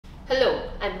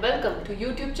and welcome to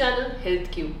YouTube channel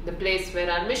HealthQ, the place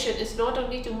where our mission is not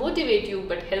only to motivate you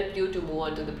but help you to move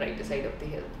on to the brighter side of the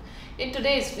health. In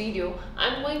today's video,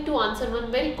 I'm going to answer one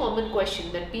very common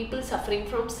question that people suffering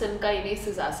from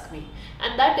synkinesis ask me,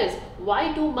 and that is,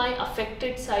 why do my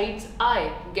affected side's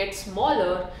eye get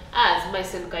smaller as my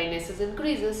synkinesis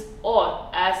increases or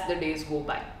as the days go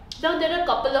by? Now there are a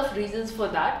couple of reasons for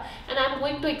that, and I'm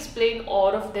going to explain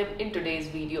all of them in today's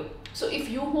video. So if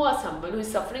you who are someone who is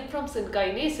suffering from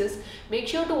synkinesis, make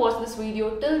sure to watch this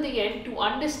video till the end to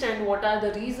understand what are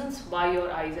the reasons why your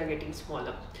eyes are getting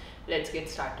smaller. Let's get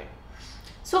started.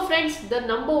 So friends, the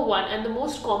number one and the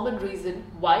most common reason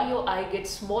why your eye gets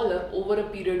smaller over a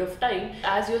period of time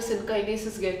as your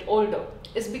synkinesis get older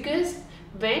is because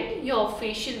when your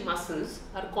facial muscles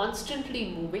are constantly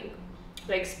moving,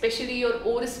 like especially your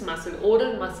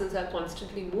oral muscles are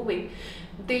constantly moving,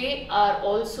 they are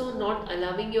also not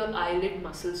allowing your eyelid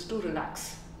muscles to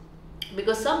relax.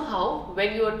 Because somehow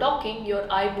when you are talking, your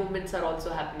eye movements are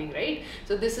also happening, right?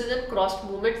 So this is a crossed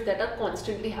movements that are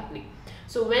constantly happening.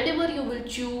 So whenever you will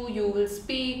chew, you will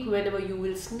speak, whenever you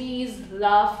will sneeze,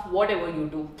 laugh, whatever you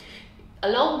do,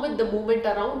 along with the movement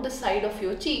around the side of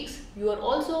your cheeks, you are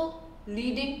also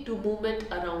leading to movement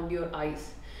around your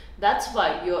eyes. That's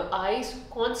why your eyes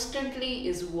constantly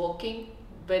is working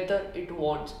whether it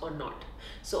wants or not.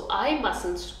 So eye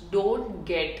muscles don't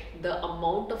get the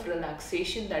amount of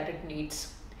relaxation that it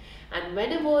needs. And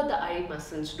whenever the eye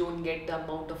muscles don't get the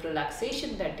amount of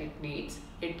relaxation that it needs,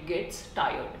 it gets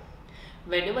tired.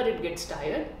 Whenever it gets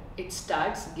tired, it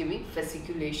starts giving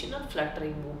fasciculation or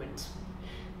fluttering movements.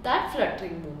 That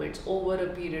fluttering movements over a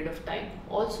period of time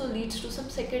also leads to some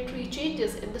secondary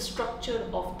changes in the structure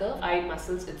of the eye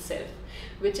muscles itself,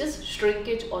 which is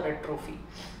shrinkage or atrophy,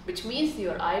 which means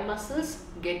your eye muscles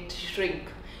get shrink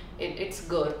in its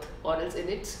girth or else in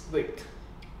its width.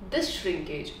 This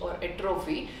shrinkage or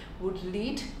atrophy would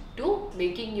lead to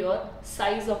making your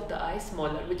size of the eye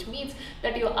smaller, which means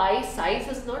that your eye size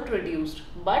is not reduced,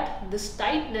 but this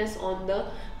tightness on the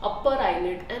upper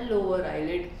eyelid and lower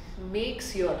eyelid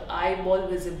makes your eyeball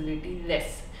visibility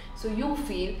less. So you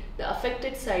feel the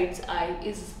affected side's eye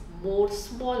is more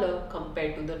smaller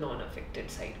compared to the non-affected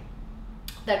side.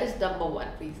 That is number one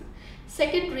reason.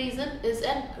 Second reason is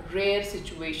a rare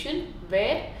situation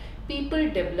where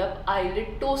people develop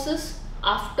eyelid ptosis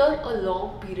after a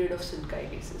long period of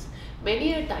synkinesis.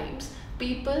 Many a times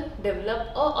people develop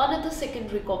another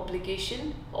secondary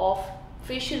complication of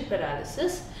facial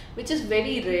paralysis, which is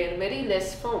very rare, very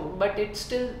less found, but it's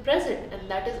still present,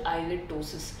 and that is eyelid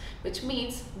ptosis, which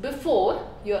means before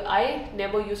your eye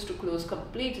never used to close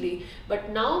completely,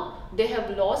 but now they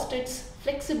have lost its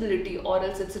flexibility or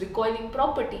else its recoiling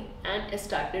property and has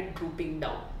started drooping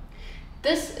down.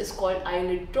 This is called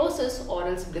eyelid ptosis or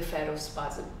else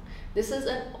blepharospasm. This is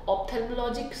an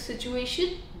ophthalmologic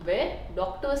situation where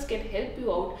doctors can help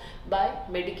you out by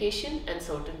medication and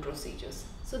certain procedures.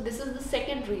 So this is the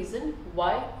second reason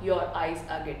why your eyes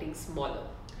are getting smaller.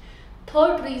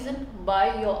 Third reason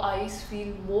why your eyes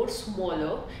feel more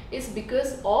smaller is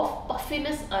because of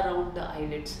puffiness around the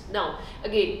eyelids. Now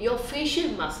again, your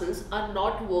facial muscles are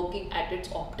not working at its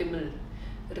optimal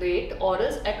rate or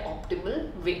else at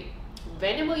optimal way.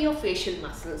 Whenever your facial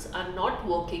muscles are not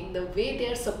working the way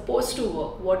they are supposed to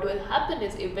work, what will happen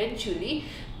is eventually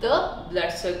the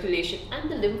blood circulation and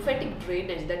the lymphatic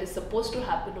drainage that is supposed to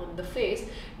happen on the face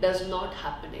does not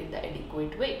happen in the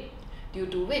adequate way, due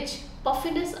to which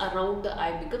puffiness around the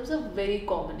eye becomes a very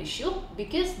common issue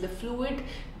because the fluid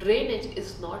drainage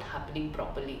is not happening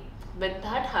properly. When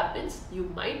that happens, you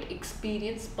might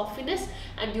experience puffiness,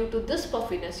 and due to this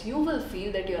puffiness, you will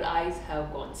feel that your eyes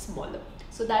have gone smaller.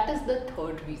 So that is the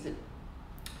third reason.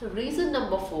 Reason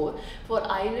number 4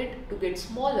 for eyelid to get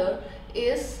smaller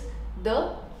is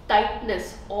the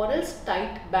tightness or else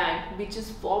tight band which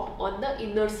is formed on the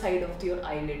inner side of your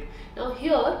eyelid. Now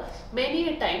here, many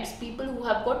a times people who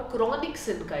have got chronic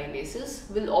synkinesis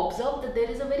will observe that there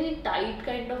is a very tight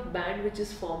kind of band which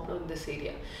is formed on this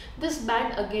area. This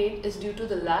band again is due to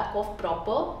the lack of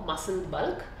proper muscle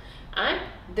bulk, and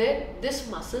this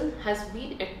muscle has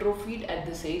been atrophied at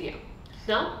this area.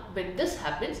 Now when this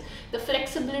happens, the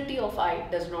flexibility of eye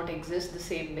does not exist the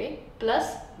same way,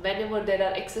 plus whenever there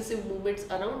are excessive movements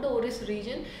around the iris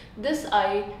region, this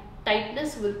eye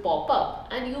tightness will pop up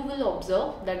and you will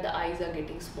observe that the eyes are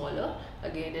getting smaller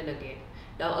again and again.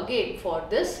 Now again, for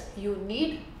this you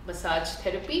need massage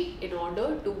therapy in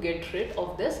order to get rid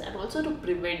of this and also to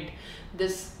prevent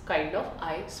this kind of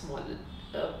eye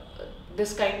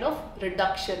this kind of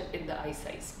reduction in the eye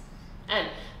size. And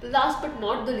last but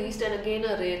not the least, and again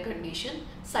a rare condition,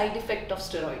 side effect of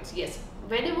steroids. Yes,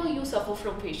 whenever you suffer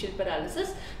from facial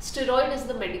paralysis, steroid is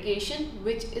the medication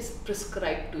which is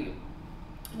prescribed to you.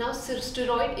 Now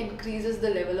steroid increases the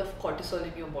level of cortisol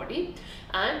in your body,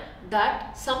 and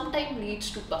that sometimes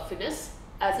leads to puffiness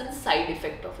as a side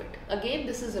effect of it. Again,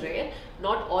 this is rare.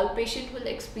 Not all patients will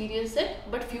experience it,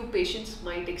 but few patients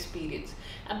might experience.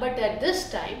 But at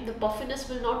this time, the puffiness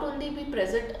will not only be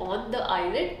present on the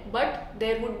eyelid, but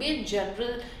there would be a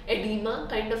general edema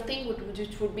kind of thing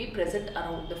which would be present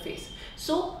around the face.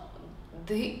 So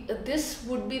this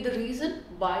would be the reason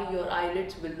why your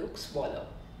eyelids will look smaller.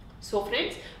 So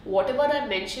friends, whatever I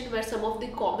mentioned were some of the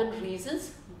common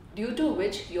reasons due to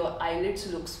which your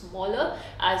eyelids look smaller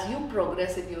as you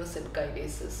progress in your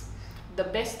synkinesis. The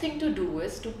best thing to do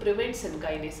is to prevent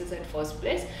synkinesis at first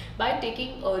place by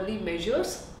taking early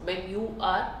measures when you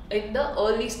are in the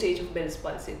early stage of Bell's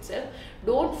palsy itself.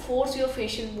 Don't force your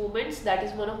facial movements. That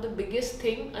is one of the biggest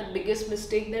thing and biggest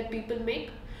mistake that people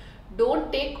make.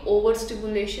 Don't take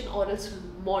overstimulation or else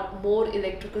more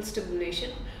electrical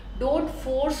stimulation. Don't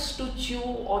force to chew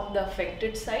on the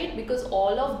affected side, because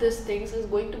all of these things is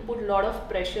going to put a lot of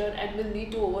pressure and will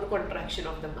lead to over contraction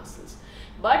of the muscles.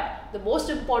 But the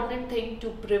most important thing to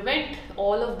prevent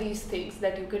all of these things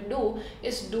that you can do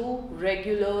is do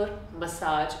regular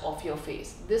massage of your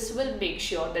face. This will make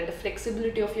sure that the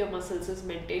flexibility of your muscles is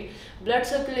maintained, blood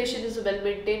circulation is well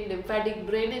maintained, lymphatic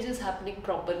drainage is happening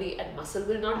properly, and muscle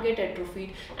will not get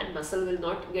atrophied and muscle will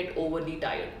not get overly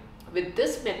tired. With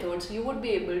these methods, you would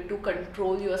be able to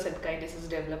control your synkinesis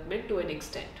development to an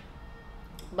extent.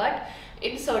 But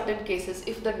in certain cases,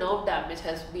 if the nerve damage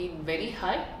has been very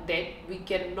high, then we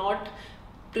cannot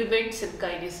prevent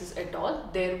synkinesis at all.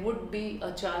 There would be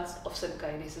a chance of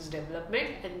synkinesis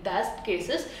development. In that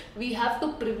cases, we have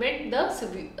to prevent the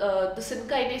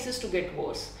synkinesis to get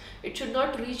worse. It should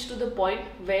not reach to the point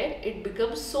where it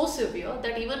becomes so severe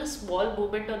that even a small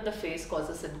movement on the face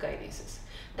causes synkinesis.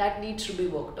 That needs to be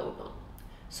worked out on.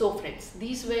 So friends,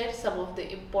 these were some of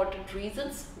the important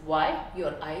reasons why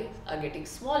your eyes are getting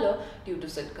smaller due to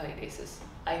synkinesis.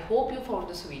 I hope you found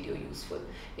this video useful.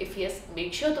 If yes,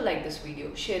 make sure to like this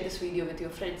video, share this video with your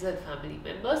friends and family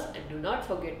members, and do not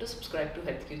forget to subscribe to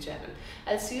HealthQ channel.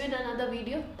 I'll see you in another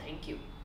video. Thank you.